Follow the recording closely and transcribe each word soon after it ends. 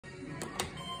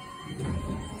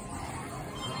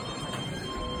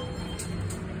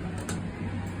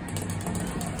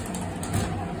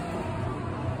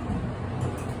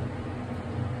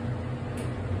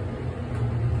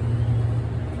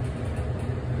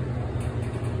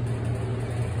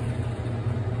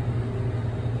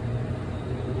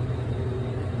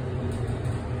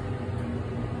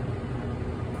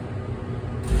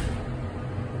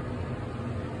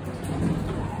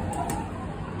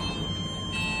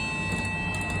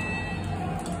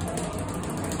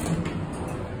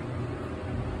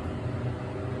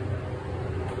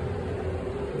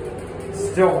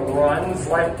still runs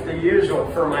like the usual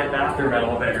for my bathroom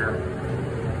elevator.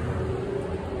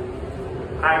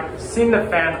 I've seen the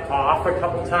fan off a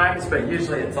couple times, but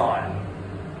usually it's on.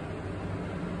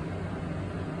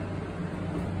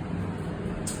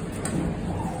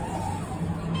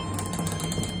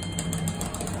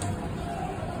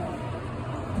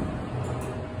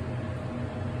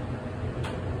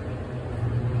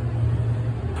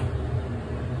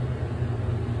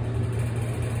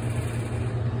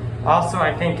 Also,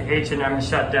 I think H&M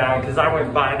shut down because I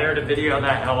went by there to video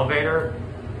that elevator,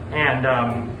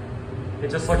 and it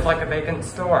just looked like a vacant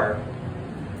store.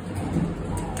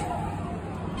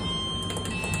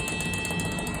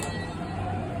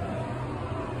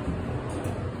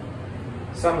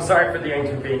 So I'm sorry for the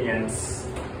inconvenience,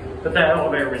 but that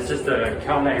elevator was just a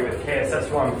Kone with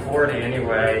KSS 140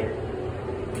 anyway.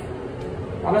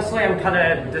 Honestly, I'm kind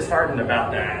of disheartened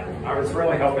about that. I was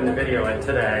really hoping to video it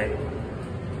today.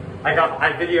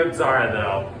 I videoed Zara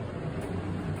though.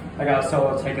 I got a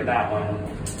solo take of that one.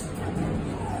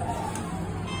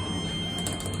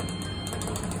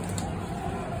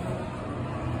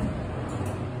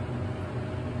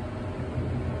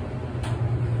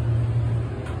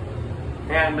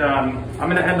 And I'm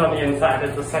gonna end on the inside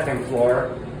at the second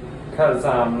floor because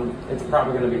it's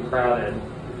probably gonna be crowded.